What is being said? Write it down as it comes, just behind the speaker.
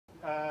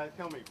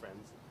Tell me,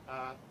 friends,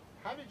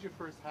 how did you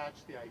first hatch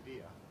the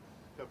idea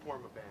to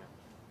form a band?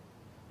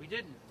 We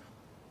didn't.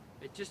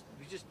 We just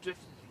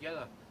drifted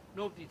together.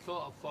 Nobody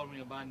thought of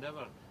forming a band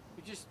ever.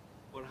 We just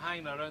were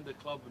hanging around the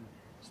club and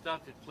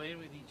started playing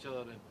with each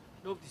other, and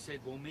nobody said,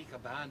 we'll make a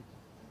band.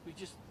 We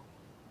just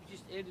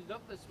ended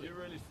up this way. Do you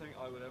really think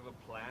I would ever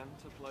plan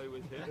to play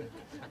with him?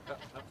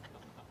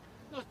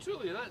 No,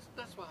 truly,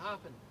 that's what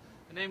happened.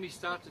 And then we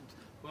started,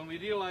 when we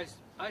realised,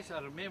 actually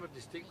I remember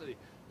distinctly,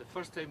 the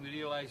first time we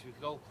realised we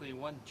could all play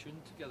one tune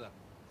together.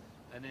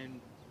 And then,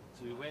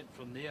 so we went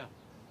from there,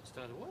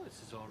 started, well,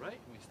 this is all right,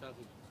 and we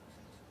started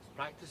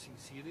practicing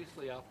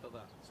seriously after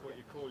that. That's what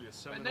you call your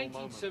seminal In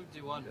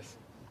 1971. Yes.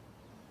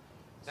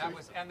 That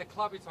was, and the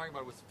club you're talking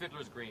about was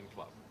Fiddler's Green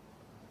Club.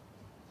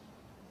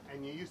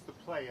 And you used to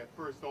play at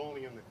first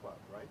only in the club,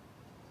 right?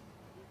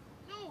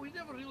 No, we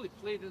never really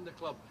played in the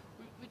club.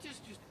 We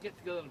just used to get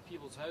together in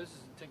people's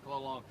houses and tinkle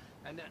along.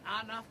 And then,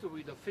 after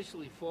we'd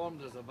officially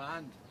formed as a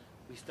band,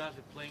 we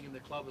started playing in the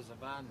club as a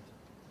band.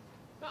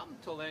 But up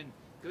until then,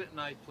 Grit and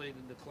I played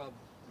in the club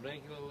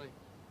regularly.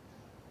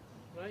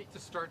 Right? To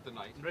start the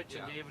night. And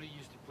Richard Avery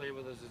used to play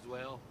with us as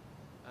well.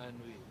 And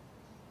we,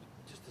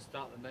 just to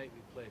start the night,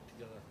 we played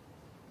together.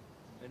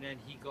 And then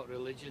he got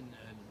religion,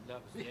 and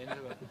that was the end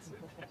of it.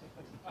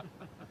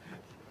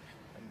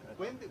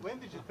 When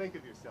did you think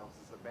of yourselves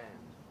as a band?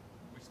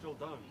 We still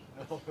don't.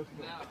 No.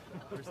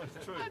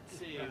 It's true. I'd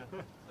say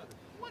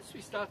once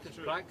we started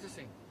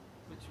practicing,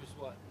 which was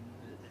what,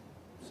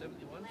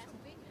 71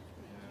 something?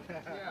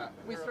 Yeah,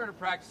 we started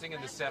practicing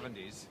in the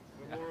 70s.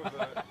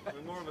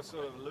 We're more of a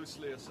sort of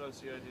loosely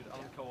associated,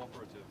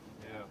 uncooperative.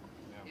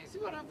 Yeah. See,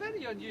 we're a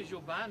very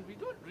unusual band. We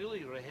don't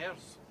really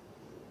rehearse.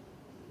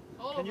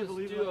 All Can of you us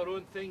believe do that? our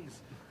own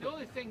things. The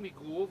only thing we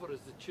go over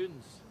is the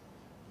tunes,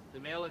 the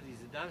melodies,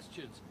 the dance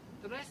tunes.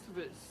 The rest of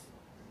it's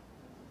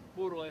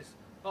more or less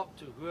up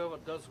to whoever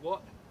does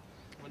what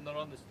when they're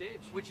on the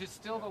stage. Which is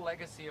still the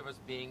legacy of us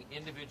being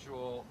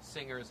individual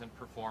singers and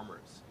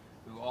performers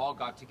who all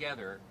got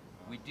together.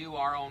 We do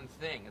our own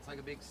thing. It's like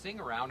a big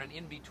sing-around, and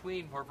in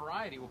between, for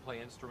variety, we'll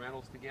play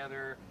instrumentals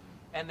together.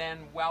 And then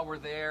while we're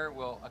there,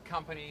 we'll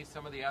accompany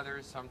some of the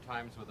others,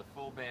 sometimes with a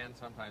full band,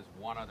 sometimes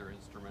one other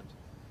instrument.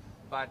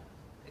 But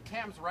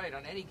Tam's right,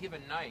 on any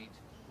given night,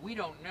 we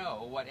don't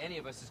know what any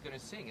of us is going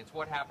to sing. It's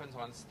what happens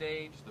on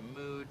stage, the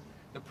mood,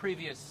 the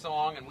previous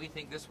song, and we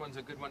think this one's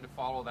a good one to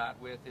follow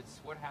that with.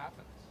 It's what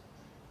happens.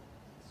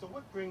 So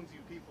what brings you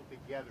people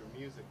together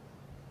musically?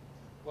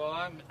 Well,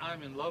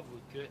 I'm in love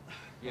with Grit.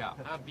 Yeah.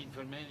 I've been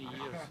for many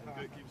years. And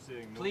good keeps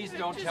saying no. Please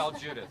don't tell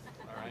Judith.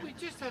 All right. We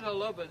just had a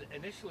love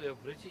initially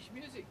of British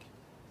music,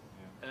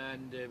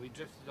 and we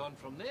drifted on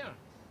from there.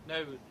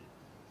 Now,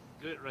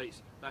 Grit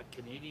writes that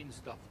Canadian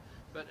stuff,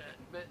 but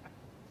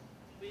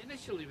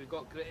initially we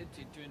got Grit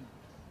into doing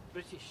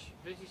British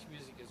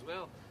music as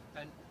well,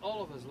 and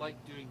all of us like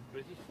doing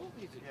British folk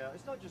music. Yeah,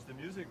 it's not just the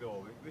music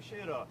though. We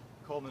share a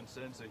common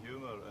sense of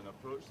humour and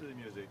approach to the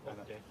music,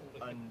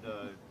 and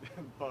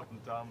Bart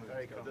and Tam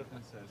have got a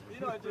different sense. But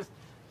you know, it just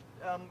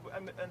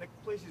and the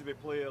places we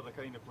play are the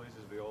kind of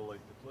places we all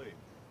like to play.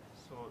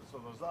 So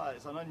there's that.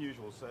 It's an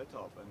unusual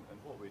setup, and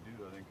what we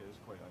do, I think, is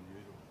quite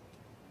unusual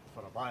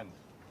for a band.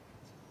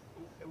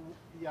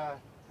 Yeah.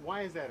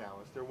 Why is that,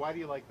 Alistair? Why do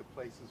you like the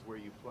places where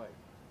you play?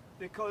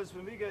 Because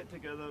when we get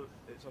together,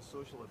 it's a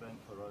social event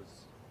for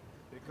us.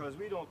 Because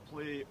we don't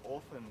play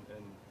often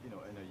in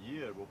a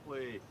year. We'll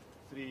play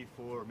 3,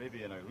 4,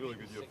 maybe in a really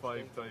good year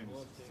 5 times,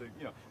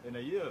 in a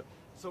year.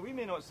 So we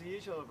may not see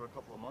each other for a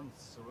couple of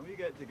months. So when we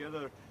get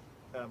together,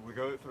 we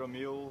go out for a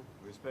meal,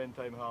 we spend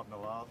time having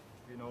a laugh,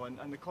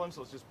 and the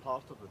concert's just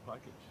part of the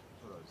package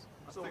for us.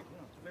 I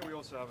think we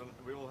also have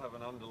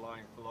an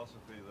underlying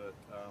philosophy that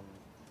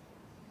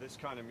this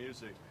kind of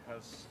music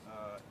has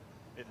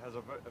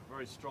a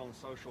very strong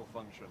social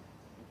function,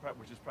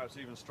 which is perhaps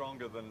even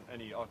stronger than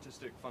any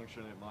artistic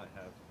function it might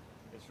have.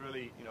 It's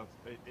really,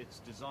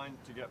 it's designed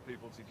to get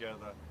people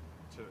together,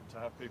 to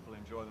have people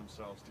enjoy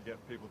themselves, to get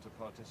people to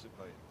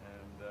participate,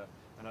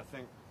 and I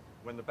think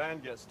when the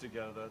band gets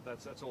together,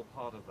 that's all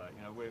part of that.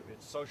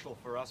 It's social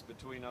for us,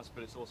 between us,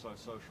 but it's also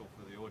social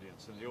for the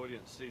audience, and the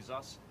audience sees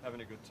us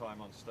having a good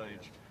time on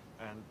stage.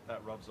 And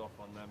that rubs off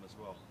on them as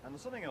well. And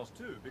there's something else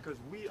too, because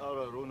we are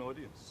our own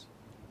audience.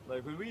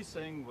 Like when we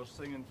sing, we're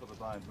singing for the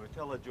band. We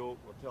tell a joke,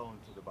 we're telling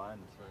to the band,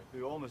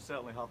 who almost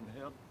certainly haven't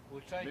heard. We'll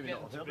try and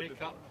get them to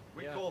break up.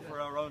 We call for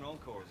our own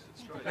encores.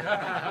 It's great.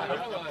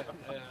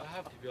 I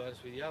have to be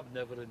honest with you, I've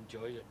never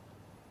enjoyed it.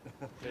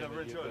 You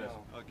never enjoyed it?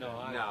 Okay.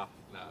 No.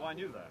 Well, I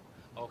knew that.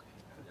 Okay.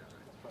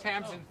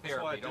 Tam's in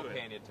therapy, don't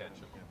pay any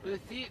attention. But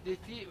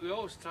we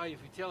always try,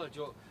 if we tell a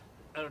joke,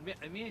 our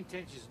main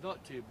intention is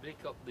not to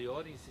break up the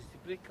audience, it's to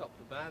break up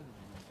the band.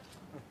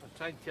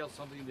 Try and tell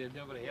something they've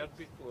never heard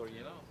before,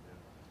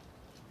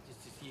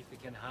 just to see if they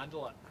can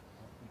handle it.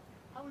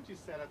 How would you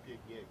set up your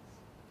gigs?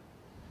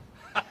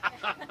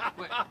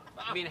 Wait,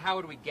 I mean, how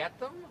would we get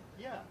them?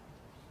 Yeah.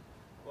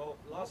 Well,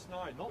 last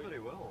night... Not very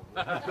well.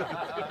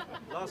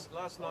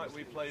 last night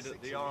we played at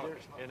the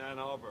Ark in Ann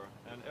Arbor,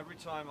 and every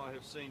time I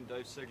have seen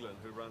Dave Siglin,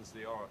 who runs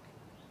the Ark,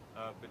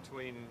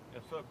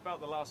 for about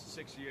the last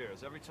 6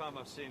 years. Every time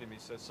I've seen him, he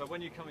says, "So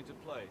when are you coming to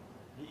play?"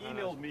 He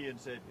emailed me and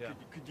said, Yeah.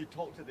 could you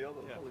talk to the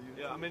other Yeah, fellow?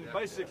 yeah. I mean,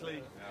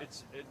 basically,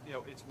 it's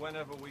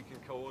whenever we can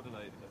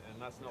coordinate,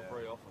 and that's not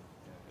very often.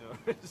 You know,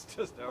 it's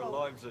just our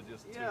lives are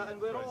just yeah, too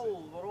and we're crazy.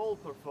 all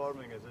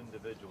performing as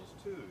individuals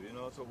too. You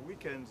know, so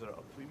weekends are at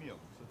a premium.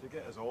 So to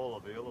get us all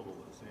available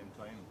at the same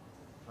time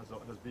has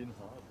been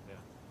hard. Yeah,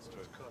 it's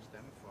true. Cost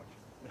them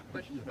a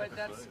fortune. But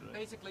that's right.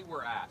 basically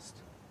we're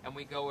asked, and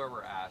we go where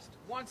we're asked.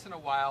 Once in a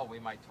while, we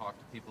might talk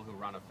to people who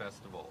run a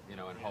festival, you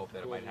know, and hope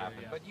that it might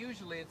happen. yeah. But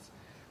usually,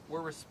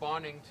 we're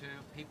responding to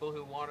people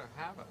who want to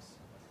have us.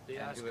 They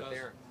and ask do it us.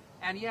 there.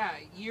 And yeah,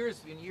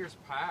 in years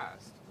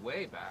past,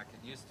 way back,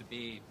 it used to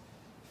be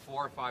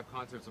 4 or 5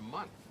 concerts a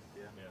month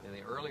in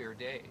the earlier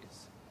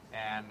days,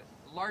 and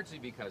largely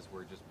because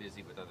we're just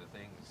busy with other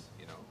things.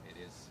 You know,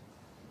 it's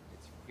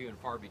few and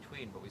far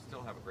between, but we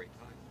still have a great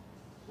time.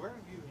 Where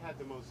have you had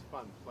the most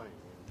fun playing?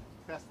 In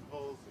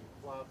festivals,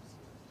 in clubs,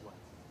 what?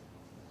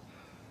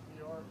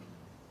 New York.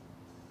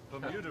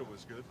 Bermuda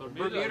was good.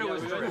 Bermuda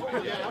was we good.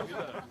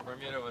 went-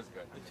 Bermuda was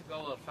good. We took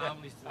all our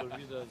families to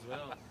Bermuda as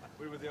well.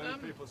 We were the only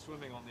people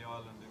swimming on the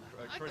island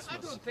at Christmas. I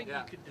don't think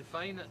Yeah. you could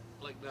define it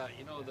like that,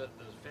 you know, that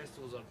the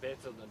festivals are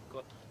better than...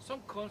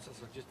 Some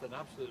concerts are just an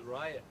absolute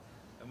riot,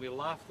 and we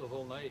laugh the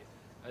whole night,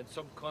 and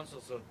some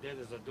concerts are dead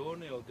as a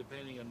doornail,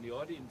 depending on the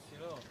audience, you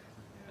know.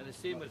 And the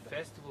same with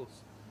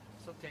festivals.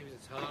 Sometimes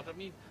it's hard. I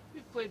mean,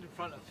 we've played in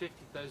front of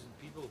 50,000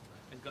 people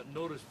and got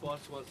no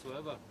response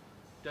whatsoever.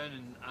 Down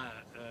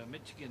in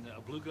Michigan at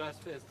a bluegrass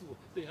festival,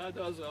 they had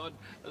us on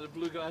at a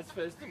bluegrass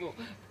festival,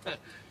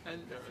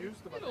 and you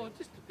know, it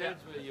just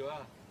depends where you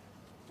are.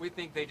 We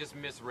think they just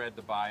misread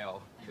the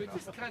bio. We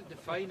just can't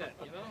define it,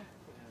 you know.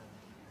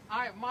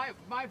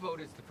 My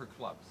vote is for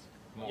clubs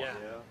more, Yeah.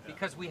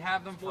 because we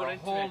have them More for a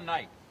whole intimate.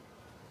 night,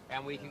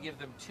 and we can give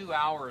them 2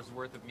 hours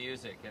worth of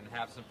music and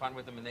have some fun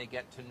with them, and they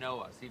get to know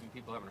us, even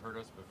people who haven't heard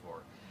us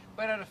before.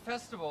 But at a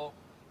festival,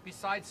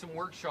 besides some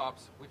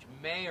workshops, which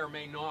may or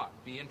may not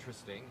be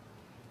interesting,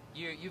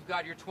 you've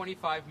got your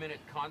 25-minute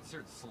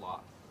concert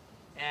slot.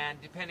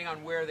 And depending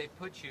on where they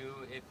put you,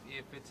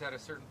 if it's at a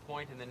certain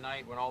point in the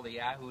night when all the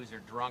yahoos are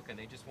drunk and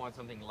they just want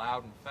something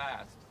loud and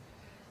fast,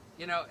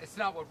 you know, it's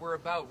not what we're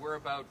about. We're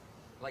about,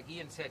 like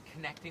Ian said,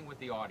 connecting with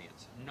the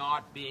audience,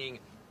 not being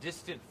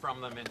distant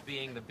from them and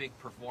being the big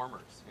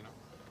performers, you know.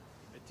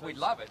 We'd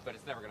love it, but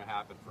it's never going to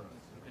happen for us.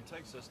 It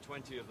takes us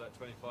 20 of that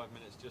 25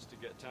 minutes just to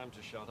get Tam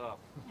to shut up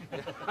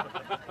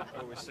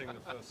when we sing the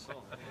first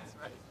song. That's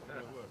right.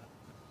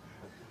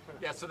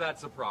 Yeah, so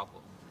that's a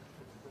problem.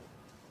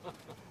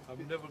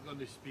 I'm never going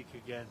to speak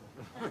again.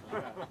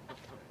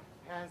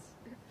 Has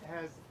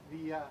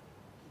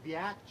the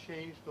act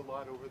changed a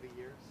lot over the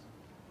years?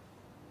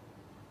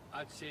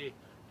 I'd say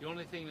the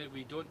only thing that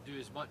we don't do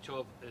as much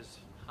of is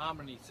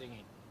harmony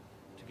singing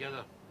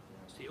together.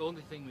 It's the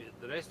only thing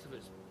that the rest of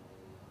it's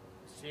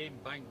same,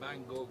 bang,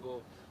 bang, go,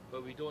 go,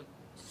 but we don't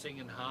sing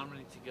in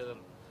harmony together,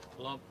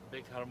 lump,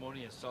 big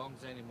harmonious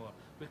songs anymore.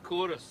 With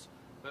chorus,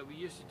 but we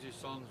used to do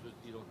songs with,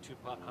 you know,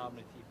 2-part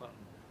harmony, 3-part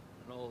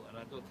and all, and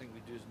I don't think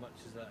we do as much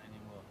as that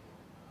anymore.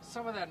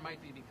 Some of that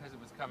might be because it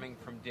was coming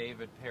from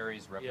David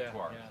Perry's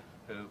repertoire,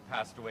 who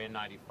passed away in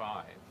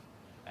 '95.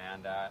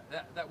 And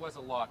that was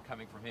a lot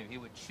coming from him. He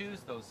would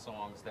choose those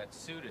songs that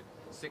suited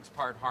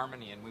 6-part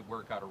harmony, and we'd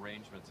work out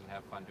arrangements and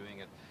have fun doing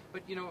it.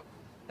 But, you know,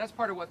 that's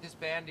part of what this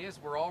band is.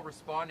 We're all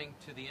responding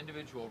to the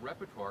individual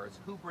repertoires.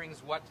 Who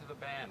brings what to the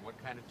band?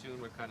 What kind of tune,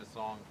 what kind of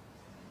song?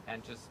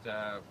 And just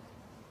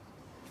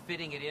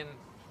fitting it in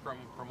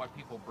from what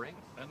people bring.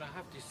 And I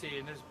have to say,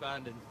 in this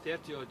band, in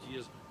 30 odd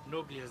years,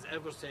 nobody has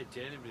ever said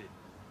to anybody,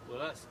 well,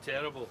 that's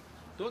terrible.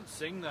 Don't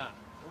sing that.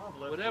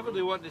 Whatever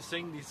they want to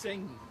sing, they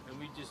sing. And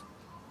we just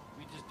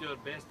do our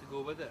best to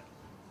go with it.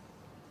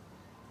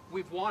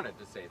 We've wanted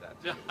to say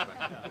that too,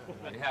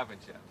 but we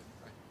haven't yet.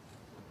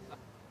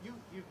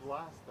 You've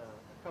lost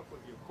a couple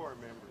of your core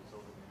members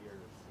over the years.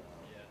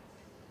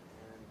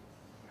 And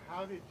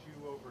how did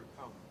you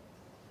overcome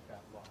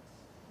that loss?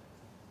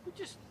 We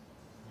just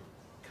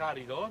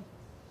carried on.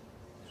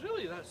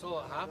 Really, that's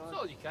all that happens.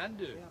 All you can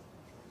do.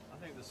 I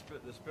think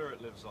the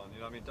spirit lives on.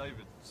 You know, I mean,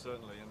 David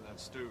certainly, and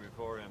Stu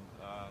before him.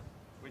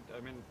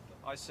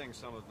 I sing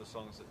some of the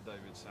songs that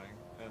David sang,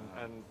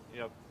 and you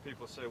know,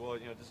 people say, well,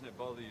 you know, doesn't it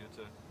bother you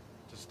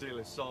to steal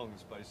his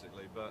songs,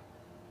 basically? But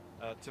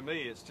to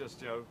me, it's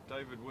just, you know,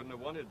 David wouldn't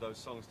have wanted those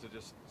songs to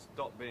just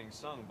stop being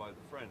sung by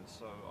the Friends,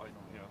 so I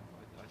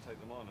take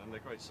them on, and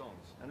they're great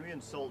songs. And we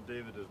insult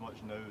David as much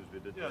now as we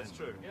did then. Yeah, it's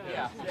true.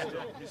 Yeah.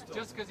 He's still.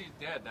 Just because he's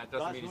dead, that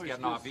doesn't That's mean he's no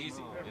getting off excuse.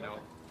 easy, you know.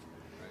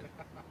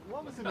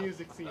 What was the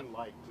music scene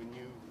like when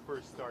you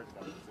first started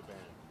out as a band?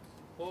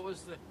 What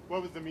was the...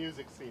 What was the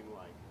music scene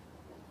like?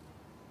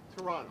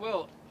 Toronto.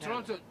 Well,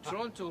 Canada.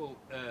 Toronto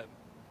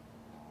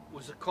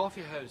was a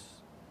coffee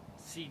house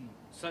scene,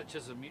 such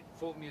as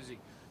folk music.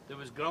 There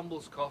was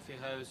Grumble's Coffee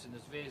House, and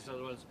there's various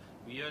other ones.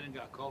 We out and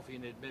got coffee,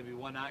 and they'd maybe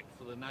one act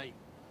for the night.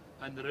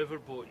 And the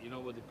Riverboat, you know,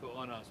 where they put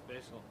on our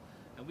special.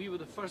 And we were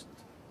the first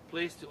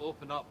place to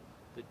open up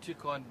that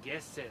took on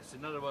guest sets.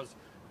 In other words,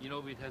 You know,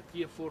 we'd have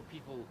 3 or 4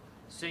 people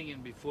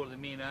singing before the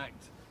main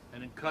act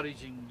and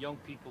encouraging young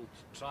people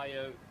to try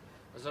out.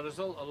 As a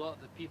result, a lot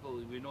of the people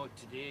we know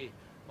today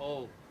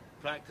all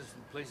practice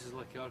in places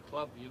like our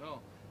club, you know.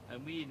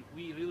 And we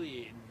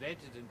really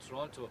invented in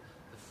Toronto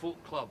the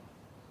folk club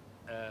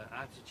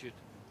attitude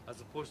as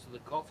opposed to the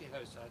coffee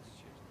house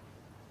attitude.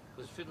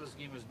 Because Fiddler's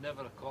Green was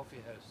never a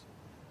coffee house.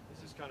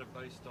 This is kind of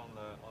based on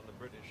the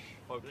British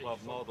folk club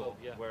folk model, club,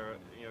 yeah. where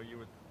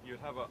you'd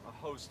have a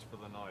host for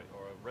the night,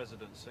 or a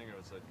resident singer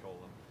as they'd call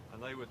them,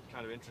 and they would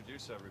kind of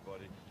introduce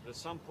everybody. At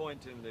some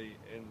point in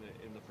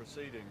the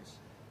proceedings,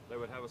 they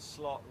would have a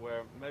slot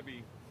where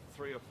maybe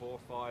 3 or 4 or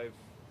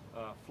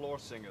 5 floor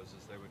singers,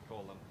 as they would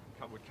call them,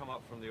 would come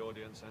up from the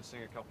audience and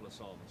sing a couple of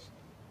songs.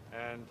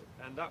 And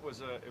that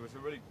was it was a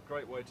really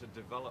great way to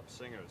develop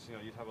singers. You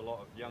know, you'd have a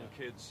lot of young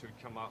kids who'd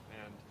come up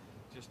and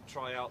just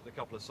try out the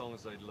couple of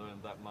songs they'd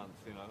learned that month,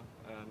 you know.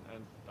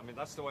 And I mean,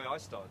 that's the way I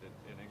started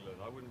in England.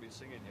 I wouldn't be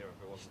singing here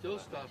if it wasn't Still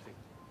for that. starting.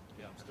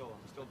 Yeah, I'm still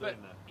But,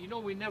 doing that. you know,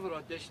 we never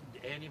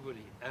auditioned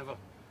anybody, ever.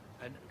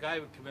 And a guy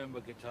would come in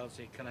with a guitar and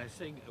say, "Can I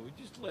sing?" And we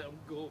just let him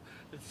go.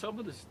 And some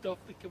of the stuff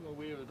they come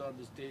away with on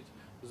the stage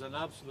was an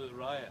absolute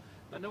riot.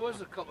 And there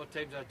was a couple of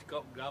times I had to go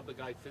up and grab the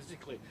guy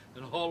physically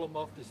and haul him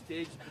off the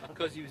stage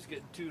because he was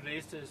getting too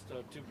racist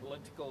or too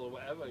political or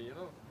whatever, you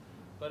know.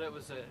 But it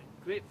was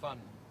great fun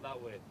that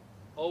way.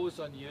 Always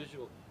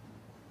unusual.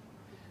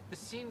 The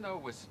scene, though,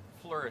 was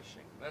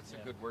flourishing. That's a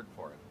good word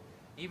for it.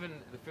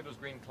 Even the Fiddler's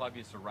Green Club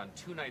used to run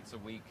 2 nights a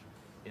week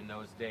in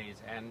those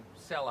days and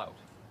sell out.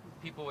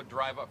 People would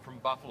drive up from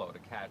Buffalo to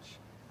catch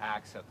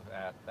acts at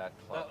that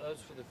club. That was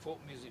for the folk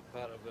music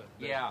part of it.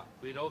 But Yeah.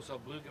 we'd also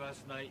have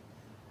bluegrass night,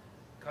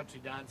 country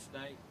dance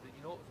night.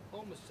 You know,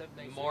 almost 7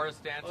 nights. Morris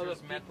Other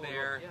dancers met people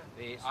there.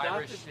 were- The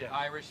Started there.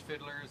 Irish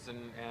fiddlers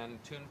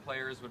and tune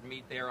players would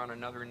meet there on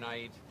another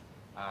night.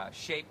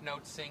 Shape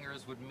note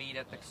singers would meet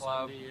at the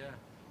club. Sunday,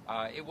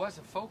 yeah. It was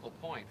a focal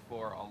point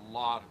for a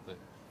lot of the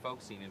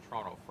folk scene in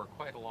Toronto for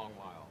quite a long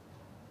while.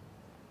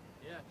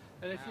 Yeah,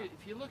 and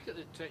if you look at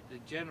the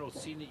general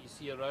scene that you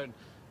see around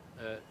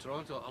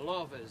Toronto, a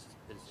lot of it is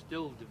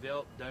still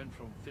developed down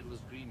from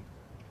Fiddler's Green.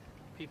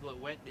 People that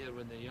went there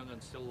when they're young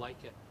and still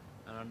like it,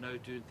 and are now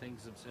doing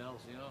things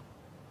themselves, you know.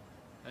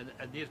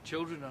 And their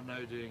children are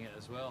now doing it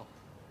as well.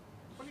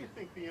 What do you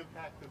think the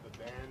impact of the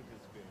band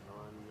has been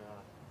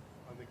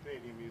on the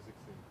Canadian music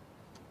scene?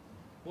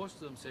 Most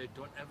of them say,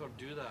 "Don't ever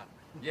do that."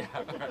 Yeah,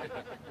 right.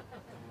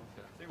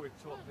 I think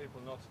we've taught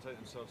people not to take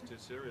themselves too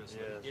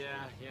seriously.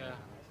 Yes. Yeah.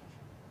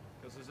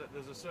 Because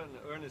there's a certain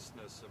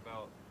earnestness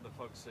about the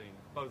folk scene,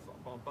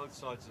 on both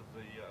sides of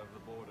the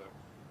border,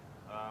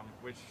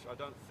 which I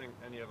don't think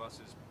any of us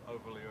is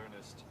overly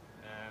earnest.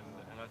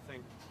 And I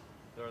think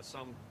there are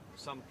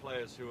some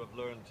players who have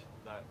learned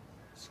that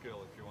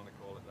skill, if you want to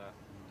call it that.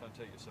 Don't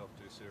take yourself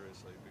too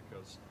seriously,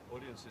 because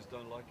audiences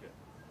don't like it.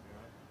 You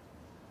know?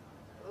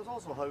 There's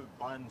also how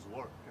bands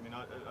work.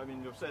 I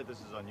mean, you've said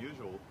this is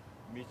unusual,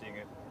 meeting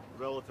it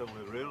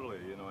relatively rarely,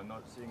 you know, and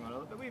not seeing one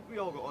another. But we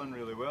all got on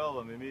really well,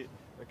 and we meet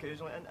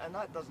occasionally, and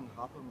that doesn't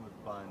happen with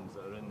bands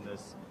that are in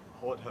this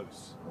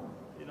hothouse,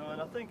 you know.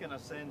 And I think, in a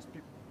sense,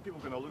 people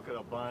are going to look at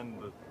a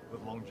band with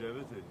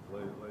longevity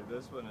like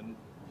this one, and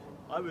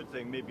I would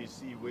think maybe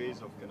see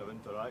ways of kind of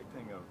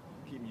interacting or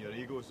keeping your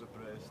ego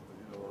suppressed,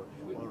 you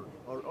know,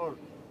 or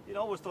you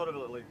know, I always thought of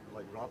it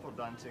like rapper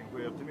dancing,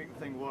 where to make the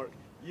thing work,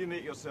 you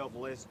make yourself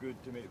less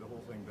good to make the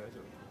whole thing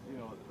better. You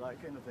know,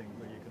 that kind of thing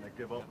where you kind of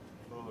give up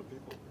for other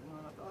people. You know,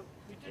 and I thought,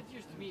 We did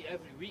used to meet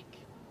every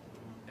week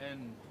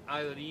in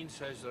either Ian's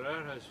house or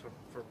our house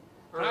for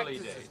Early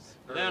practices, days.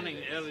 learning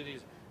early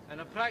days.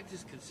 And a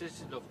practice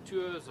consisted of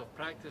 2 hours of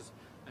practice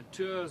and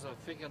 2 hours of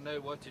figuring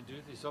out what to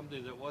do to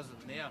somebody that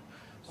wasn't there.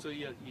 So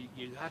you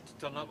had to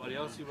turn up, or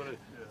else you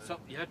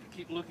had to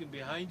keep looking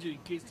behind you in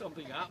case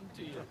something happened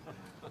to you.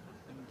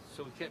 And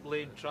so we kept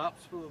laying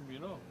traps for them, you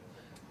know.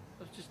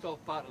 That's just all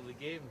part of the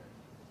game.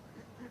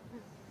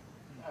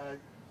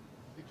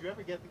 Did you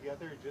ever get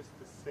together just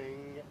to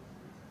sing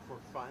for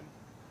fun,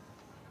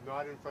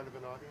 not in front of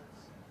an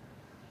audience?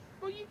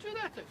 Well, you do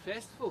that at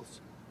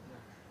festivals.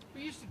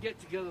 We used to get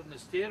together in the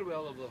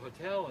stairwell of the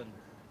hotel and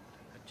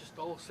just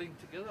all sing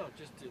together,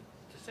 just to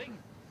sing.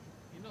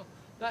 You know,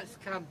 that's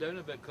calmed down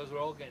a bit because we're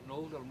all getting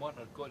older and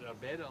wanting to go to our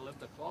bed at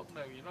 11 o'clock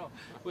now, you know.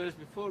 Whereas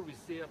before we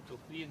stay up till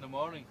 3 in the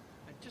morning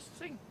and just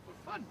sing for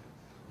fun.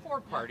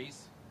 Or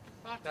parties.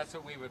 Parties. That's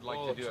what we would like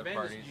to do at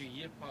tremendous parties. New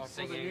Year parties.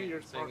 New Singing,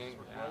 Year's singing, parties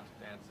were yeah,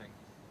 good. dancing.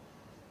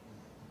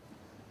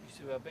 We used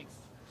to have a big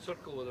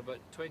circle with about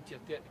 20 or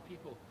 30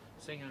 people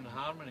singing in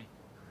harmony.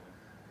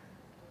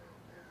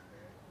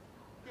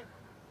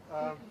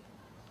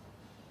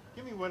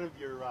 Give me one of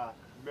your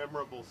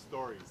memorable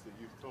stories that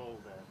you've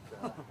told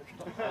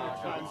at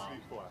times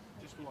before.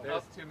 Just one.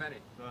 There's too many.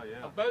 oh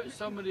yeah. About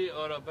somebody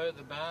or about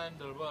the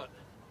band or what?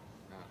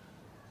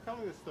 Tell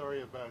me the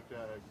story about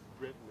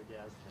Grit in the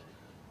gas tank.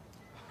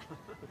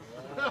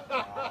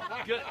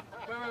 Good.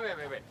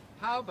 Wait.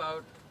 How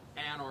about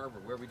Ann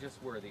Arbor, where we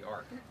just were, the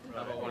Ark?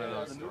 How about one of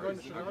those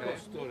stories? Another Okay.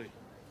 story.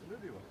 The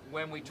movie one.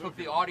 When we took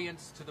the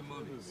audience to the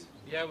movies.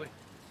 Yeah,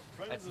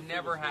 That's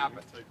never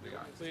happened.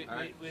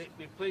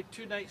 We played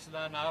 2 nights in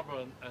Ann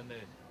Arbor, and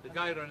the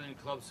guy running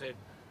the club said,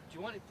 "Do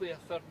you want to play a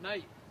third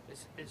night?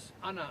 It's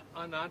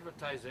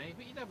unadvertised,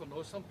 but you never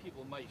know. Some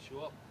people might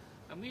show up."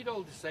 And we'd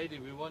all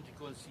decided we wanted to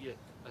go and see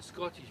a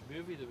Scottish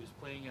movie that was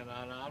playing in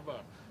Ann Arbor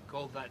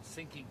called That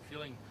Sinking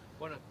Feeling,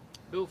 one of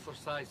Bill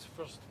Forsyth's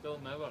first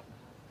film ever.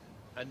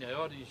 And the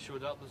audience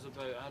showed up. There's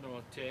about, I don't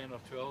know, 10 or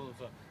 12 of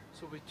them.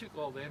 So we took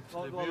all them to the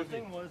movie. Well, the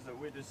thing was that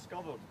we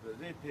discovered that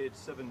they paid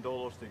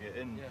 $7 to get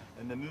in,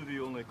 and the movie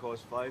only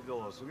cost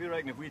 $5. So we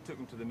reckon if we took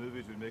them to the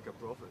movies, we'd make a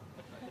profit.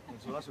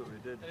 And so that's what we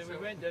did. And we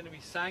went in and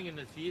we sang in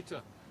the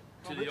theatre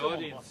to the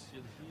audience.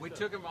 We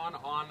took them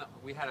on,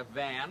 we had a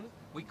van.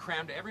 We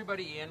crammed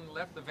everybody in,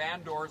 left the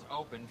van doors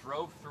open,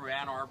 drove through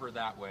Ann Arbor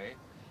that way,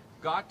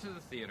 got to the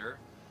theatre,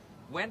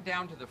 went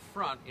down to the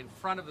front, in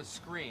front of the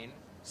screen,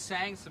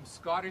 sang some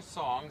Scottish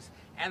songs,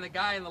 and the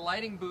guy in the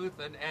lighting booth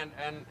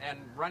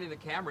and running the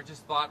camera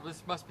just thought,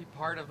 this must be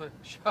part of the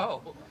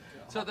show.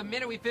 So the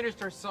minute we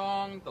finished our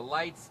song, the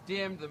lights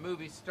dimmed, the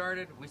movie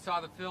started, we saw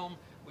the film,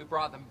 we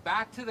brought them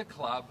back to the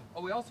club.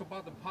 Oh, we also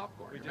bought them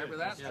popcorn. Remember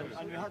that? Yeah.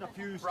 And we had a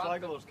few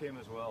stragglers came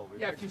as well.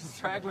 A few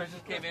stragglers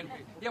just came in.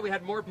 Yeah, we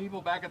had more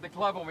people back at the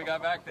club when we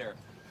got back there.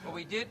 What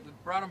we did, we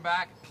brought them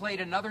back,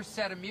 played another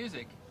set of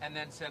music, and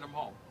then sent them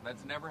home.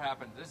 That's never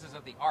happened. This is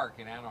at the Ark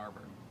in Ann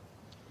Arbor.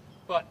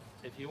 But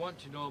if you want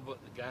to know about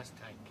the gas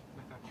tank,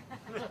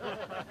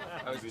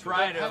 I was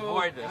trying to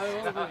avoid this. How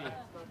old were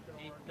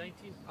you?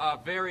 19?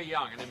 Very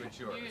young and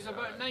immature. He was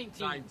about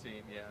 19.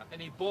 19, yeah. And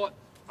he bought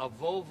a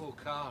Volvo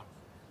car.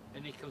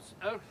 And he comes,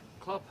 our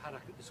club had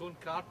its own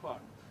car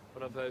park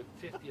for about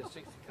 50 or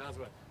 60 cars.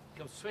 He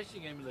comes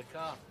switching him in the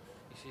car.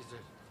 He says,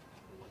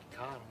 "What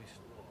car?" And we said,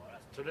 "Oh,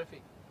 that's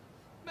terrific.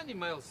 How many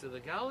miles to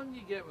the gallon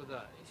you get with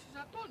that?" He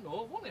says, "I don't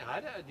know, I've only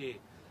had it a day."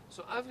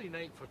 So every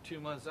night for 2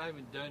 months I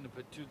went down and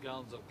put 2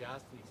 gallons of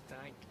gas in his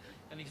tank,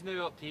 and he's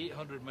now up to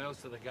 800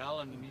 miles to the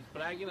gallon, and he's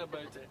bragging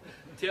about it,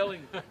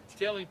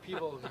 telling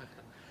people.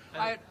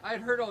 I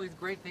had heard all these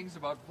great things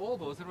about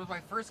Volvos. It was my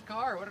first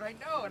car. What did I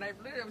know? And I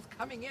was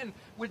coming in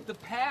with the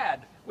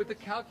pad, with the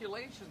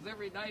calculations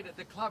every night at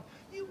the club.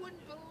 You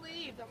wouldn't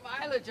believe the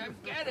mileage I'm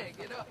getting.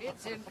 You know,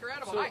 it's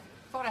incredible. I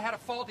thought I had a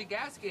faulty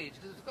gas gauge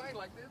because it was going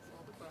like this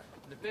all the time.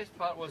 The best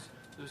part was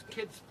those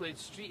kids played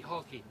street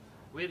hockey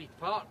where he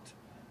parked.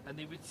 And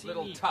they would see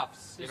little me,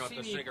 toughs, you know, with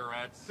the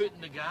cigarettes.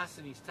 Putting the gas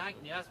in his tank,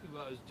 and he asked me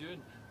what I was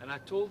doing, and I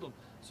told him.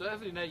 So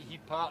every night he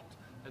parked,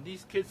 and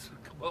these kids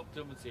would come up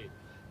to him and say,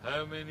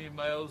 "How many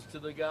miles to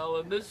the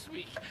gallon this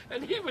week?"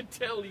 And he would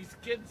tell these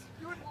kids.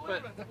 You wouldn't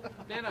believe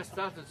it. Then I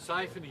started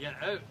siphoning it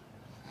out.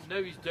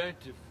 Now he's down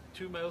to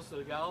 2 miles to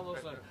the gallon or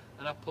something,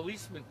 and a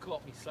policeman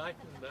caught me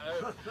siphoning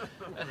it out.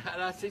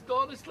 and I said,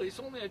 "Honestly, it's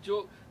only a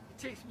joke."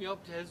 He takes me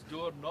up to his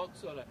door,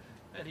 knocks on it,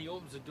 and he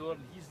opens the door,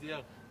 and he's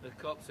there. The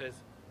cop says,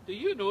 "Do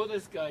you know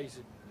this guy?" He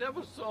said,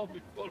 "Never saw him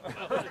before."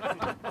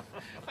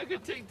 I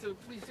could take him to the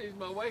police station.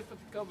 My wife had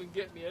to come and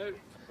get me out.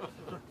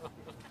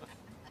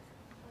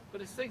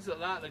 But it's things like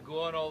that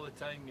go on all the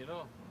time, you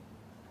know.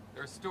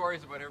 There are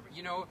stories about every,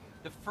 you know,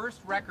 the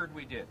first record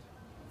we did,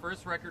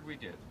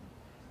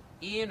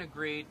 Ian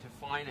agreed to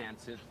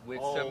finance it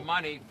with some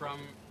money from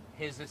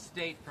his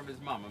estate from his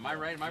mom. Am I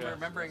right? Am I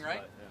remembering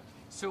right? Yeah.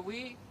 So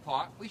we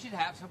thought we should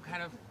have some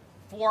kind of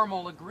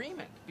formal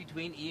agreement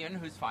between Ian,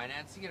 who's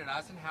financing it, and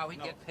us, and how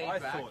he'd get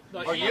paid back.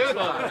 Oh, you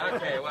thought?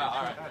 Okay, well,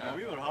 all right.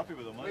 We were happy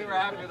with the money. We were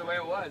happy with the way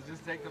it was.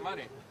 Just take the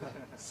money.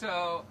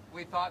 So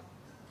we thought,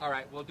 all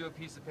right, we'll do a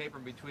piece of paper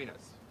between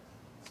us.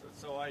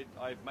 So I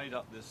made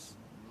up this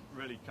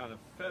really kind of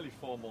fairly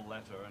formal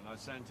letter, and I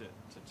sent it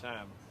to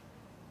Tam.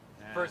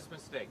 And First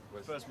mistake.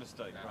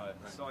 Right.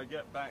 So I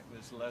get back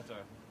this letter,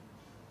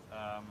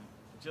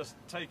 just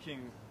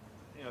taking,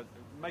 you know,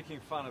 making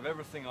fun of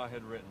everything I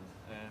had written,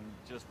 and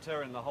just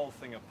tearing the whole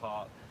thing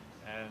apart.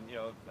 And you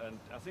know, and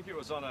I think it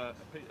was on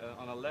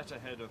a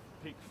letterhead of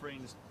Peak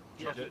Freen's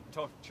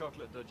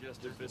chocolate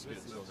digestive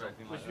biscuits or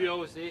something like which that. we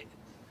always ate.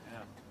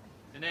 Yeah.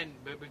 And then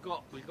we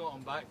got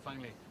them back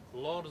finally.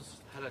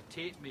 Laurence had a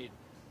tape made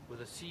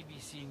with a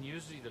CBC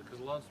newsreader, because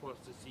Laurence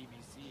works at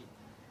CBC,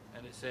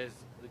 and it says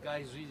the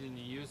guy's reading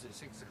the news at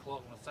 6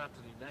 o'clock on a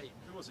Saturday night.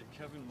 Who was it?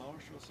 Kevin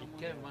Marsh or someone?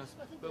 Kevin Marsh.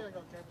 I think But Kevin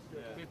got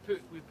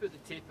captured. we put the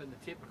tape in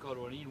the tape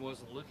recorder when Ian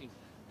wasn't looking,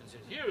 and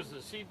says, "Here's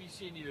the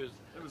CBC news."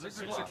 It was at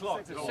 6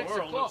 o'clock. Six Oh, o'clock.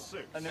 we're on at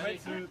 6. And they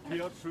went through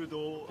Pierre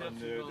Trudeau and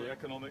Trudeau. the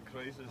economic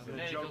crisis And and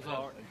then he Joe goes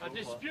Clark. on, a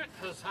dispute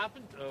has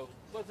happened,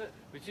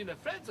 between the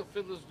Friends of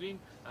Fiddler's Green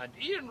and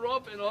Ian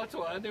Robb in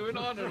Ottawa, and they went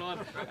on,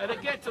 and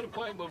it get to the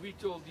point where we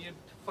told Ian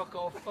to fuck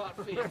off, fat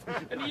face,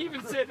 and he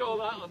even said all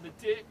that on the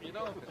tape, you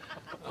know.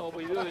 Oh,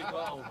 we really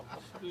got him.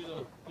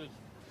 Good.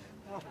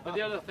 But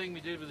the other thing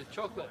we did with the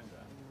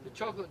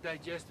chocolate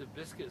digestive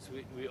biscuits,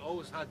 we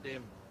always had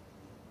them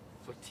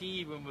for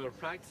tea when we were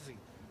practicing,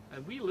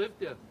 and we lived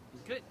there.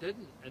 Grit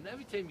didn't, and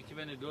every time you come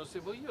in the door, say,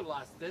 "Well, you're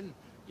last in.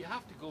 You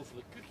have to go for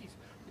the cookies."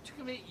 It took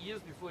him 8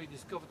 years before he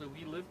discovered that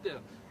we lived there,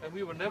 and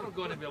we were never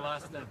going to be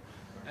last in.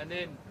 And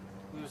then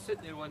we were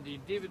sitting there one day,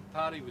 and David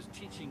Parry was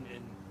teaching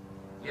in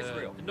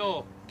Israel?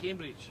 No,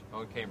 Cambridge.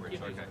 Oh, Cambridge,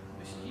 okay.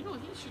 They said, you know,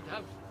 he should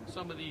have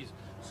some of these.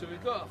 So we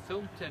got a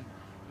film tin,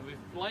 and we've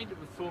lined it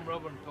with foam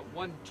rubber and put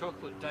one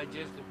chocolate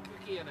digestive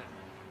cookie in it,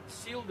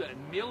 sealed it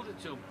and mailed it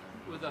to him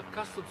with a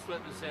custom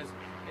slip that says,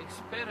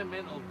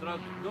 experimental drug,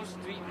 no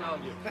street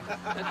value.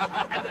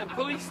 And the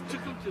police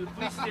took him to the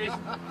police station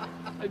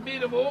and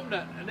made him open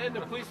it, and then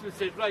the policeman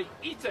said, right,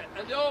 eat it,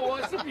 and they all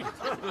want some meat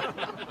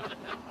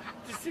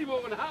to see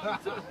what would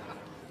happen to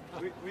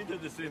him. We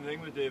did the same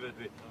thing with David.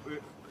 We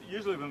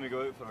usually when we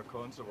go out for a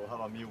concert, we'll have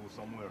a meal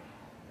somewhere.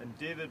 And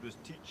David was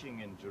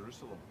teaching in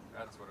Jerusalem.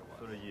 That's what it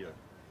was. For a year.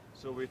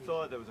 So we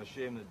thought it was a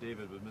shame that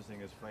David was missing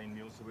his fine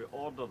meal, so we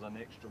ordered an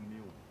extra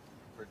meal.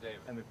 For David.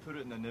 And we put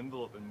it in an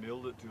envelope and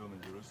mailed it to him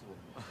in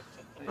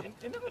Jerusalem.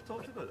 He never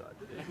talked about that,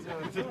 did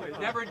he?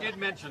 Never did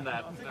mention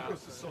that. I think it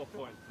was the sole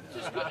point.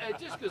 It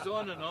just goes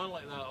on and on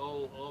like that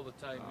all the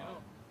time, you know.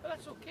 But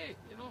that's okay,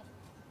 you know.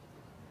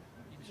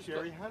 You just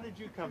Cherie, how did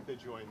you come to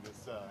join this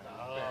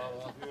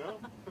band? You know?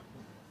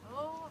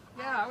 Oh,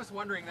 Yeah, I was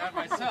wondering that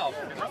myself.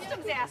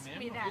 customs asked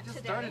me that You just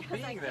today started as I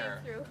being came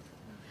there. through.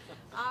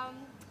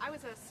 I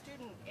was a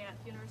student at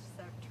the University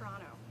of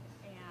Toronto,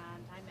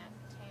 and I met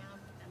Tam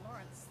and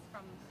Laurence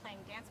from playing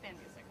dance band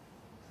music.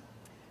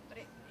 But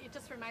it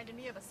just reminded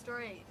me of a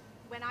story.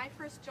 When I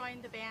first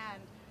joined the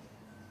band,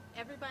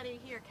 everybody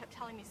here kept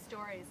telling me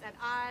stories, and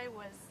I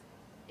was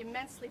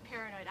immensely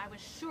paranoid. I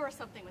was sure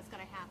something was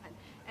going to happen.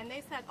 And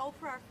they said, oh,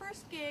 for our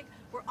first gig,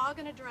 we're all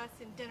going to dress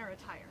in dinner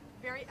attire.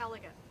 Very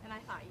elegant. And I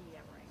thought, yeah,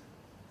 right.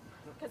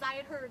 Because I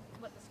had heard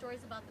the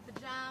stories about the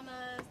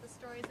pajamas, the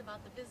stories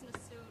about the business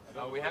suit.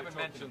 Oh, we haven't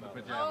mentioned the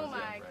pajamas Oh yet, my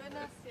right?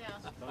 goodness, yeah.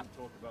 Don't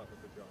talk about the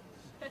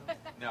pajamas.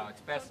 No,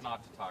 it's best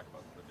not to talk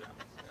about the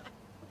pajamas. Yeah.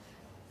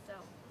 So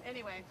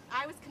anyway,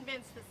 I was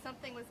convinced that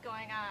something was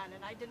going on,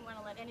 and I didn't want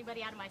to let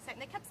anybody out of my sight.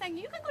 And they kept saying,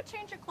 you can go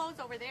change your clothes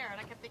over there. And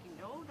I kept thinking,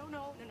 no,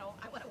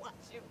 I want to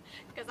watch you.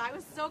 Because I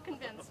was so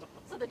convinced.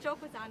 So the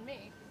joke was on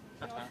me.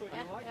 I thought you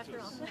liked After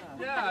all. us.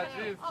 Yeah,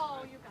 geez.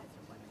 Oh, you guys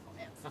are wonderful.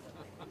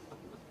 Absolutely.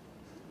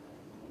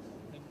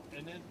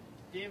 And then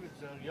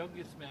David's our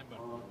youngest member.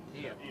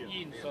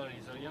 Ian, sorry,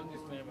 is our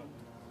youngest member.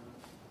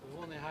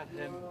 We've only had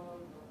him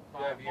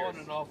 5 on years.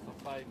 and off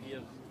for 5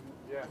 years.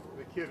 Yeah,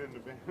 the kid in the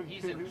band.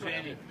 He's in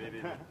training.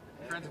 Maybe.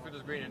 Friends of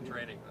Fiddler's Green in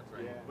training, that's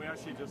right. Yeah. We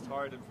actually just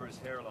hired him for his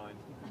hairline.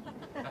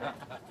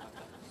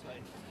 It's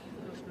like,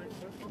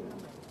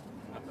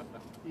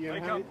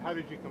 Ian, how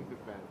did you come to the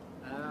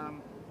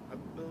band? I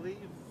believe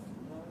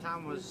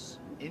Tam was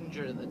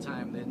injured at the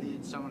time. They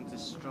needed someone to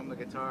strum the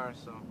guitar,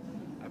 so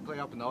I played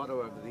up in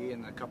Ottawa with Ian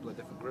in a couple of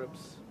different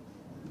groups,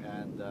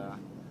 and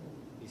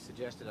he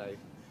suggested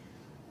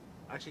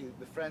actually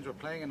the friends were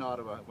playing in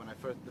Ottawa when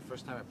the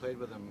first time I played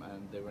with them,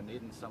 and they were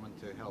needing someone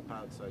to help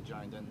out, so I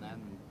joined in then.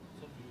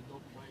 something you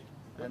don't mind.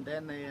 And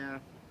then they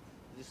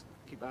just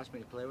keep asking me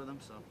to play with them,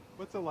 so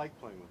What's it like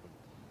playing with them?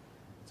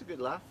 it's a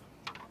good laugh.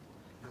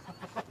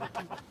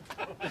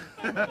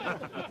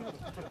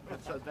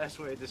 That's the best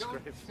way to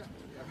describe it.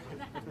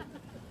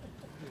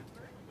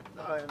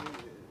 No, I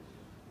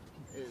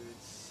mean,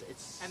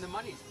 it's And the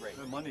money's great.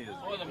 The money is.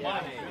 Oh, the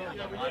money.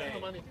 Yeah, we get the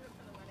money.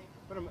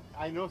 But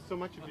I know so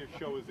much of your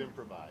show is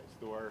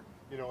improvised, or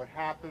you know, it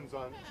happens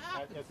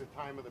at the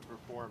time of the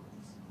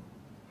performance.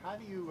 How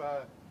do you,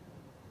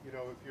 you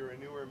know, if you're a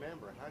newer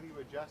member, how do you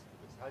adjust to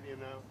this? How do you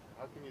know?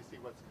 How can you see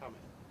what's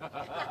coming?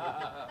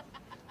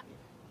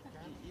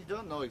 you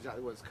don't know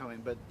exactly what's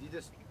coming, but you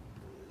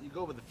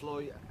go with the flow.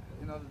 You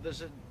know,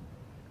 there's a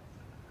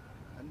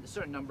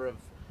certain number of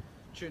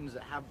tunes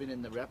that have been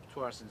in the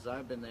repertoire since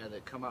I've been there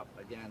that come up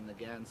again and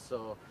again.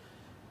 So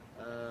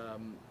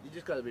you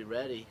just got to be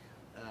ready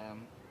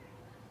and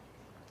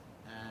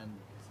And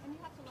you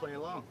have to play like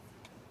along.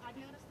 I've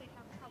noticed they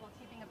have trouble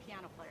keeping a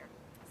piano player.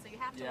 So you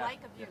have to Yeah. like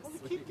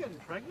abuse. Keep getting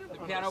pregnant. The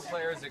piano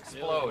players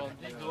explode.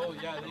 They go,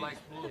 yeah, They're they like,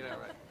 explode. you know,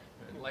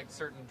 right. Like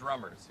certain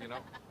drummers, you know.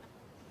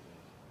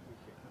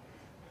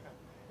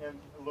 And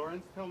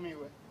Laurence, tell me,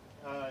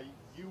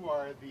 you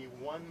are the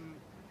one.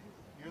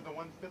 You're the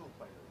one fiddle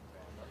player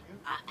in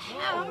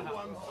the band, aren't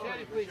you? How?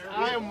 Cherie plays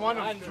I am one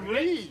of and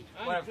three.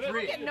 One of Rich.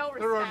 three. Get no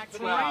There are respect.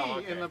 three Wow,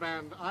 okay. in the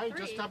band. I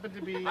just Three. happen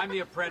to be, I'm the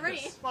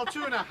apprentice. well,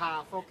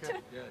 2.5, okay.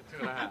 Yeah,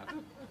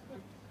 2.5.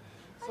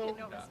 So, get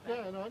no respect.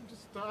 yeah, and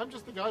I'm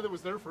just the guy that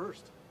was there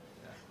first.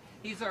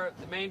 He's the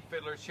main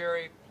fiddler.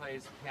 Cherie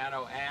plays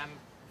piano and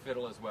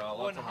fiddle as well.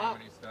 Oh, Lots and of harp.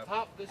 harmony stuff.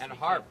 Harp this and weekend.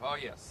 harp. Oh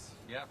yes.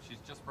 Yeah, she's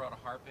just brought a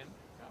harp in.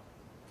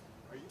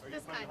 Are you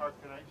This playing kind.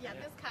 harp tonight? Yeah,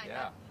 this kind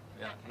Yeah. of.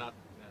 Yeah. Not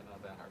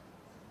that harp.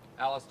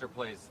 Alistair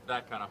plays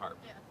that kind of harp.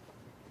 Yeah.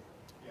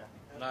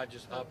 Yeah. And I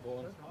just hop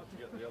on. It's hard to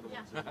get the other Yeah.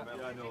 ones in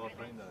the Yeah, I know. I'll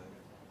find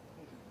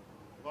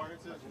that.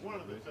 Laurence is one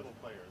of the fiddle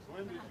players.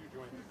 When did you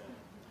join the band?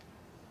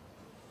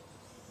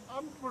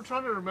 We're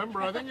trying to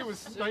remember. I think it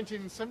was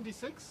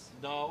 1976.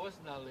 No, it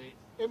wasn't that late.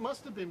 It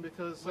must have been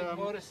because When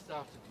Morris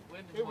started.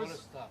 When did it was.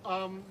 Morris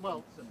start?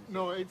 Well,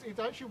 no, it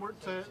actually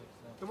worked.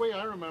 The way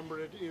I remember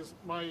it is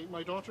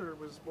my daughter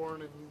was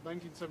born in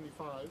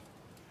 1975,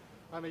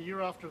 and a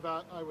year after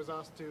that I was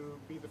asked to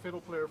be the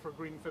fiddle player for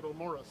Green Fiddle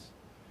Morris,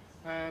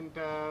 And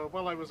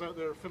while I was out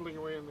there fiddling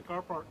away in the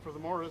car park for the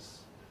Morris,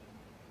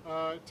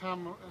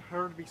 Tam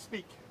heard me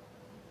speak.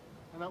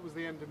 And that was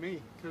the end of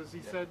me, because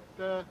he said,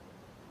 you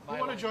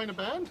want to join a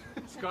band?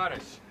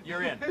 Scottish,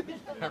 you're in. And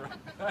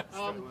That's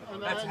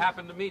then-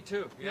 happened to me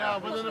too. Yeah,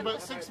 within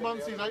about 6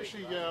 months, he's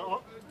actually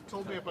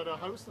told me about a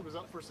house that was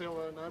up for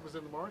sale, and I was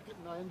in the market,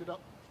 and I ended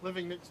up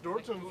living next door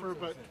to him for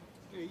about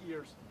 8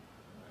 years,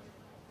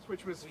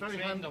 which was very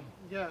handy.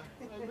 Yeah,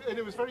 and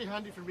it was very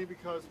handy for me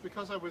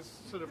because I was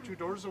sort of 2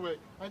 doors away.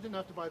 I didn't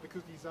have to buy the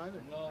cookies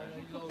either. No,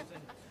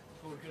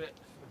 forget.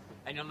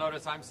 And you'll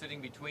notice I'm sitting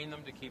between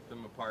them to keep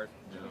them apart,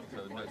 you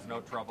know, so there's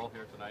no trouble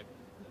here tonight.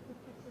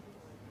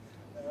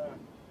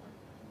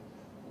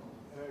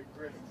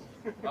 Great.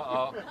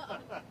 Uh-oh.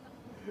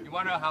 You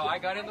want to know how I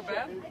got in the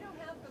band? I don't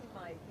have the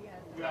mic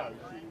yet. Yeah,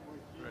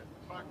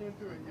 talk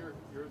into it.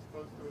 You're as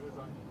close to it as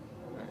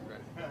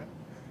I am.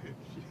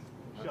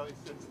 Shelley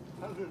says,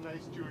 how did a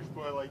nice Jewish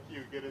boy like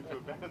you get into a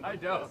band? I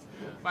know.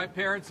 My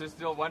parents are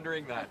still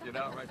wondering that, you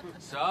know. Right?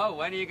 So,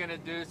 when are you going to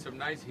do some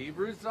nice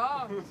Hebrew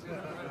songs?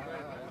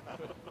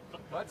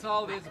 What's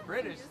all this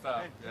British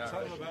stuff? Yeah, Tell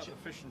right. them about the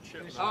fish and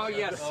chips. Oh,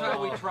 yes,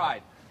 so we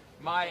tried.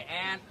 My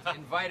aunt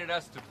invited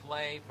us to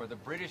play for the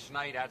British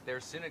night at their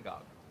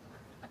synagogue.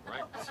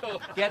 Right? So,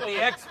 get the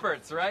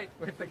experts, right?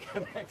 With the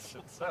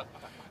connection. So,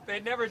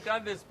 they'd never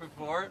done this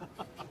before.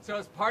 So,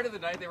 as part of the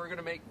night, they were going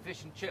to make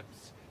fish and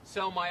chips.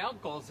 So my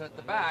uncle's at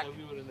the back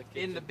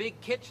in the big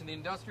kitchen, the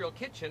industrial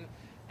kitchen,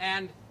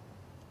 and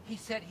he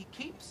said he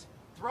keeps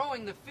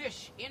throwing the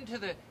fish into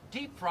the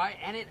deep fry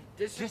and it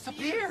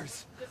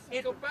disappears.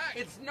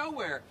 It's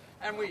nowhere.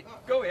 And we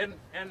go in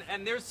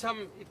and there's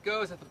some, it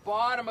goes at the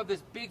bottom of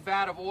this big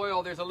vat of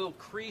oil, there's a little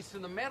crease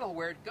in the metal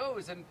where it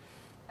goes, and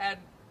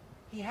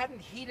he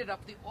hadn't heated up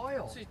the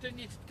oil. So didn't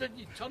you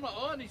turn it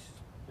on? He says,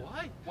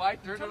 why? Why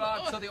turn it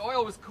on? So the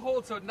oil was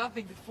cold, so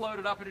nothing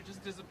floated up, and it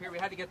just disappeared. We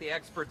had to get the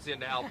experts in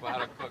to help how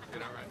to cook, you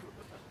know, right?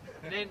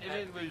 And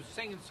then we were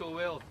singing so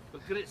well,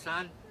 but Great's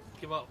aunt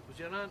came up. Was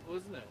your aunt,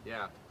 wasn't it?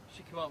 Yeah.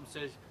 She came up and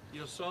says,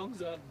 your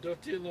songs aren't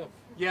dirty enough.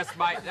 Yes,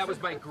 that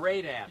was my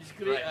great aunt. She's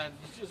great Right.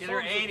 aunt. In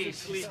her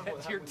 80s, she said,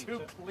 you're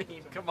too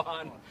clean. Come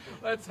on,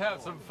 let's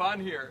have some fun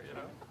here, you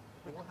know.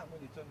 What happened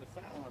when you turned the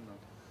fan on, though?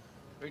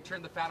 We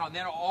turned the fan on,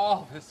 then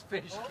all this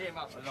fish came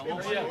up.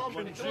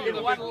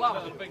 In one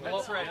lump.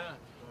 That's right.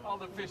 All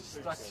the fish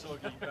stuck.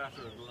 Soggy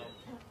battered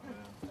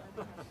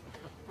lump.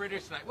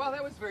 British night. Well,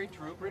 that was very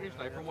true. British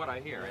night, from what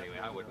I hear, anyway.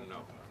 I wouldn't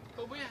know.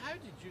 But how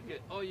did you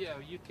get? Oh yeah,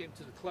 you came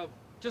to the club.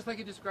 Just like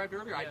you described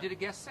earlier, I Yeah. did a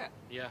guest set.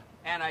 Yeah.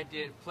 And I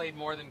played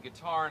more than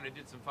guitar, and I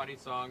did some funny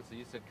songs. So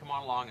you said, come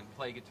on along and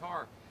play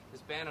guitar.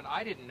 This band, and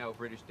I didn't know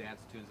British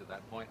dance tunes at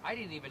that point. I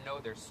didn't even know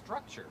their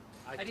structure.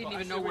 I didn't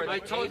even know where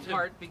the A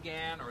part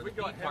began or the We B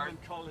got him part.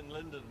 and Colin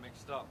Linden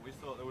mixed up. We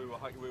thought that we were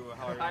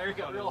hiring Hired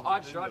a Colin real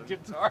hotshot Linden.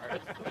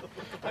 guitarist.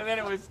 And then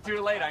it was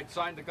too late. I'd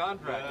signed the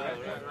contract.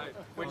 Right.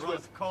 Which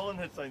was, Colin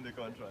had signed the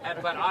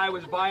contract. but I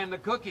was buying the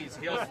cookies.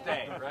 He'll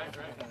stay. Right.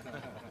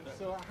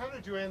 So how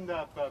did you end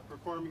up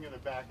performing in a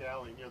back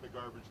alley near the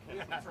garbage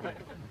can?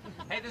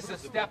 Hey, this is a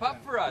step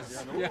up for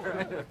us. Yeah,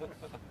 right.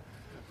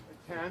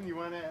 Ken, you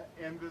want to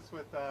end this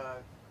with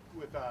a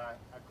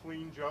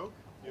clean joke?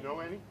 You know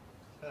any?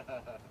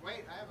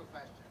 Wait, I have a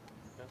question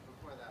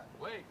before that.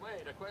 Wait,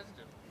 a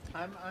question.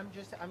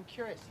 I'm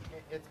curious.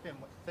 It's been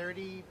what,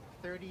 30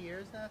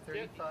 years now?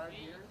 35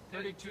 years?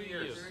 32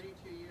 years.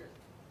 32 years.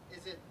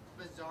 Is it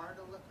bizarre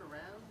to look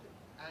around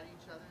at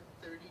each other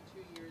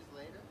 32 years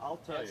later? I'll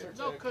tell you.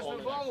 No, because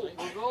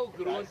we've all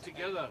grown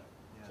together.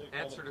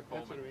 Answer to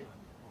Coleman.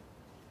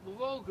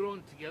 We've all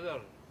grown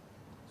together,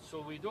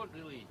 so we don't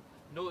really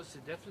notice the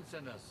difference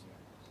in us.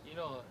 You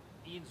know,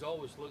 Ian's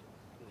always looked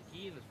like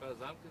Ian as far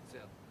as I'm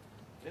concerned.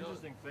 You know,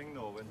 Interesting thing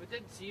though, when we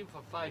didn't see him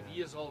for 5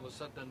 years all of a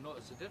sudden and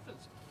notice the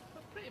difference.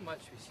 But pretty much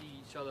we see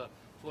each other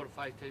 4 or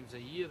 5 times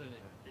a year, and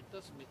it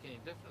doesn't make any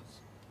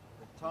difference.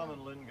 Tom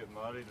and Lynn got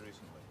married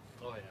recently,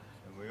 Oh yeah.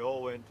 and we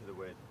all went to the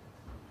wedding.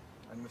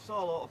 And we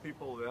saw a lot of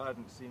people we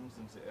hadn't seen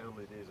since the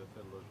early days of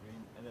Fiddler's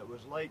Green, and it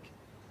was like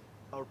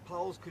our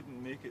pals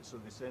couldn't make it, so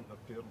they sent their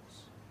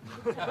parents.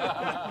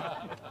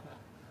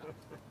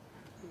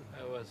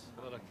 It was.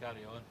 What a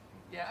carry on.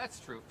 Yeah, that's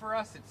true. For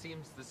us, it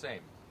seems the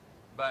same.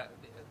 But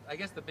I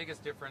guess the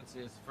biggest difference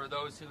is for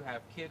those who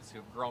have kids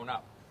who've grown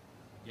up.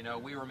 You know,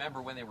 we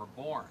remember when they were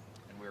born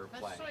and we were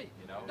That's playing. right.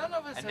 You know, None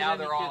of us and had now any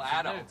they're all kids now.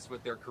 adults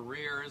with their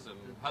careers and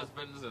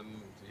husbands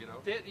and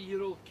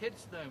 30-year-old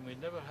kids now, and we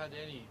never had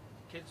any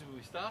kids when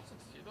we started,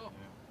 you know.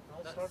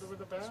 I started with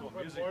a band what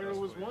when music Moira does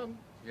was for you. one.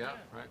 Yeah,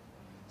 right.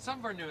 Some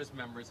of our newest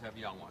members have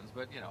young ones,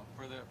 but you know,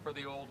 for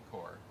the old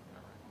core.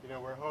 You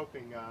know, we're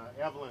hoping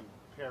Evelyn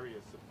Perry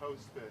is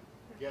supposed to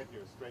get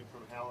here straight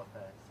from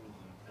Halifax and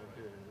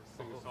to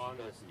sing a song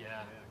with you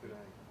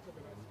tonight.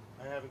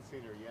 I haven't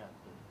seen her yet,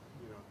 but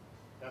you know,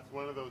 that's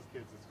one of those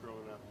kids that's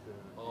growing up to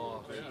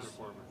be a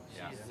performer.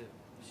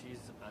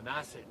 She's an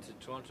asset to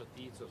Toronto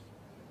Theatre.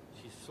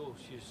 She's so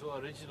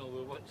original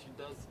with what she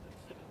does.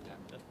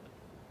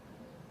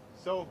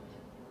 So,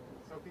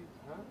 Sophie,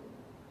 huh?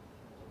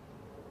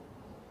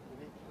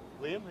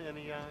 Liam,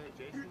 any,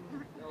 Jason,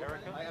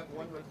 Erica? I have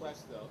one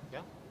request though.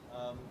 Yeah?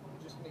 I'm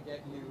just going to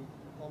get you,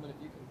 Coleman,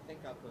 if you can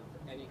think up of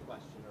any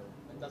question, or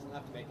it doesn't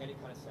have to make any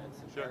kind of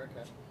sense. And Sure.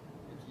 Erica,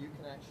 if you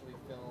can actually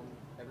film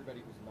everybody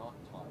who's not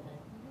talking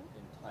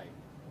in type,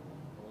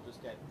 and we'll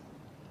just get,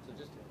 so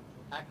just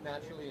act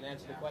naturally and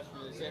answer the question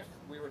as if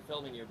we were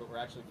filming you, but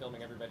we're actually filming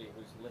everybody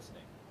who's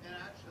listening. And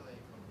actually,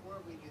 before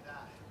we do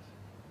that,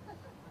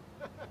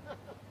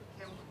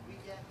 can we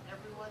get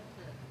everyone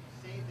to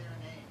say their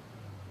name?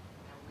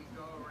 And we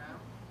go around?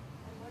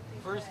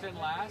 First and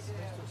last.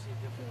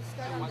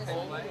 Start on What this they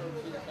one. play.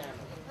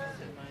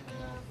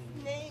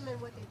 Name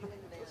and what they do in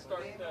the band.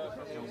 Start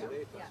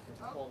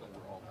from Coleman.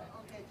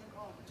 Okay, to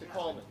Coleman. To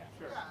Coleman.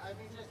 Sure. Yeah, I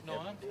mean, just... No,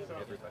 I'm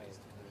Everybody's.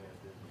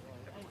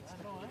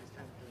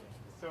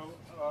 So,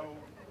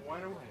 why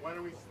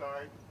don't we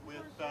start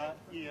with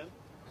Ian?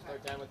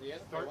 Start down with Ian.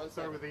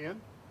 Start with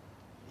Ian.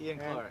 Ian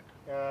Clark.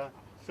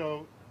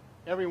 So,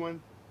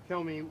 everyone,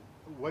 tell me,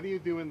 what do you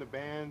do in the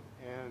band,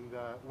 and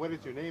what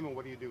is your name, and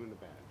what do you do in the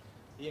band?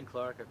 Ian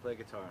Clark, I play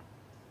guitar.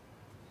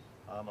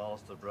 I'm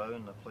Alistair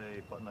Brown. I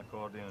play button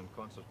accordion and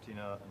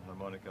concertina and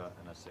harmonica,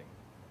 and I sing.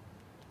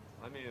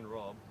 I'm Ian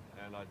Robb,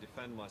 and I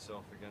defend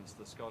myself against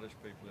the Scottish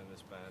people in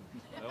this band.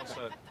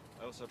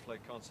 I also play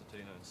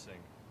concertina and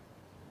sing.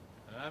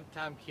 And I'm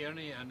Tom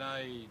Kearney, and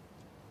I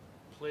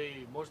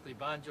play mostly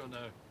banjo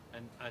now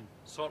and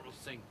sort of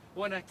sing.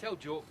 Oh, and I tell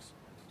jokes.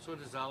 So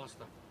does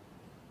Alistair.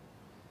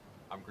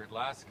 I'm Grit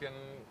Laskin.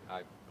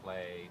 I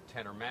play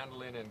tenor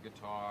mandolin and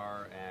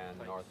guitar and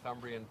Pipes.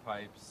 Northumbrian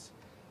pipes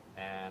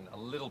and a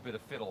little bit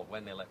of fiddle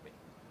when they let me.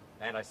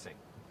 And I sing.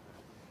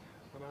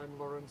 And I'm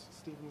Laurence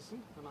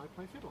Stevenson, and I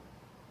play fiddle.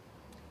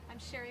 I'm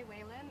Cherie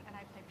Whelan, and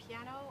I play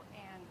piano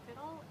and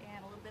fiddle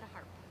and a little bit of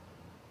harp.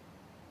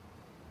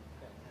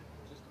 Okay.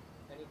 Just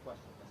any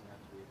question. Doesn't have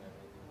to be about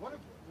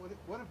anything.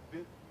 What have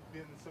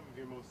been some of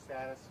your most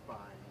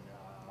satisfying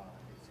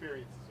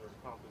experiences or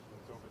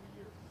accomplishments over the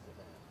years as a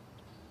band?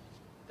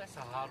 That's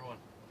a hard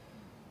one.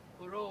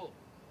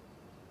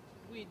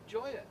 We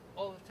enjoy it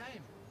all the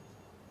time.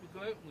 We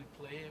go out and we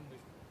play, and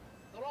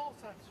they're all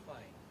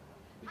satisfying.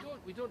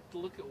 We don't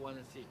look at one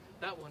and say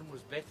that one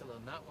was better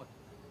than that one.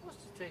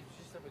 Most of the time,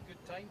 we just have a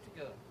good time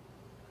together.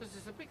 Because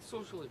it's a big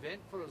social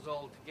event for us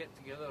all to get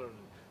together and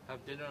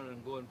have dinner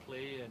and go and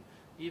play. And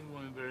even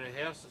when we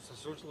rehearse, it's a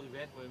social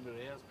event when we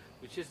rehearse,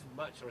 which isn't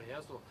much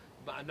rehearsal.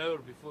 But an hour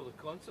before the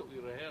concert, we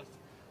rehearse.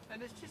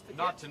 And it's just a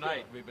Not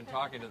tonight. get-together. We've been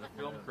talking to the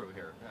film crew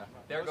here.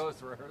 There goes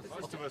the rehearsal.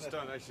 Most of us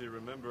don't actually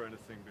remember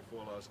anything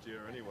before last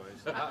year anyway.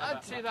 So.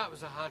 I'd say that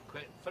was a hard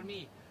question. For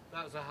me,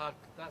 that's a hard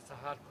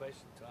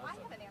question to I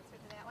answer. have an answer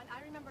to that one.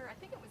 I remember, I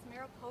think it was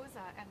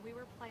Mariposa, and we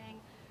were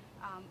playing,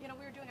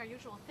 we were doing our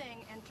usual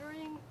thing, and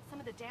during some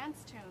of the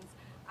dance tunes,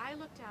 I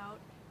looked out,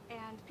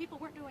 and people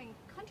weren't doing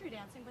country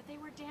dancing, but they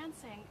were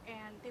dancing,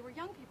 and they were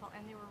young people,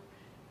 and they were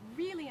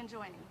really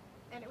enjoying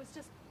it. And it was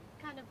just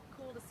kind of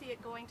cool to see it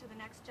going to the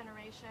next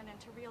generation, and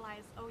to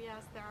realize, oh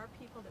yes, there are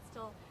people that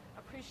still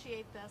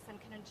appreciate this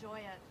and can enjoy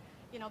it.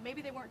 You know,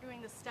 maybe they weren't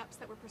doing the steps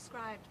that were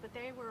prescribed, but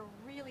they were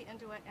really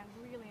into it and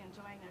really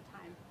enjoying their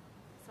time.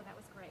 So that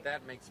was great.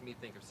 That makes me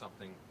think of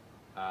something.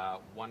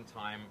 One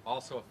time,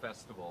 also a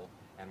festival,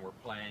 and we're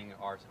playing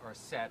our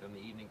set in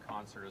the evening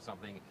concert or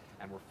something,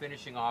 and we're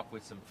finishing off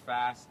with some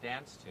fast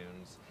dance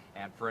tunes.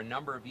 And for a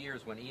number of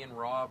years, when Ian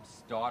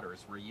Robb's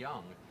daughters were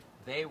young,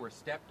 they were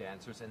step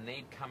dancers, and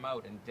they'd come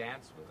out and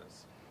dance with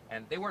us.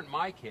 And they weren't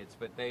my kids,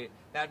 but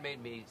that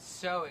made me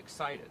so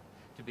excited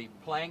to be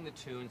playing the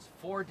tunes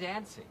for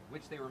dancing,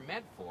 which they were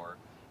meant for,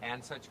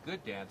 and such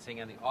good dancing,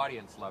 and the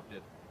audience loved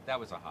it. That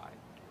was a high.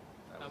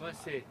 I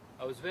must say,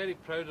 I was very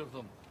proud of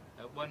them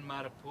at one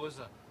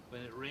Mariposa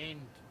when it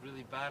rained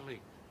really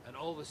badly, and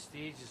all the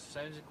stages,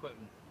 sound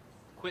equipment,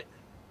 quit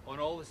on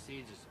all the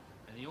stages,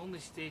 and the only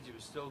stage that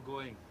was still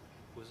going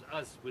was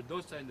us with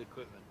no sound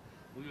equipment.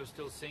 We were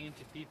still singing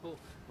to people,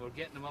 we were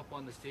getting them up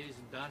on the stage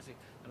and dancing,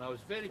 and I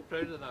was very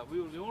proud of that. We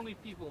were the only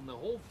people in the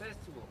whole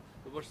festival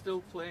that were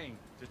still playing.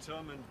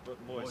 Determined but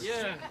moist.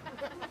 Yeah.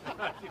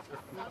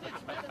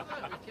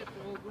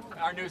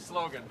 Our new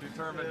slogan,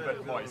 determined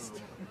but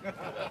moist.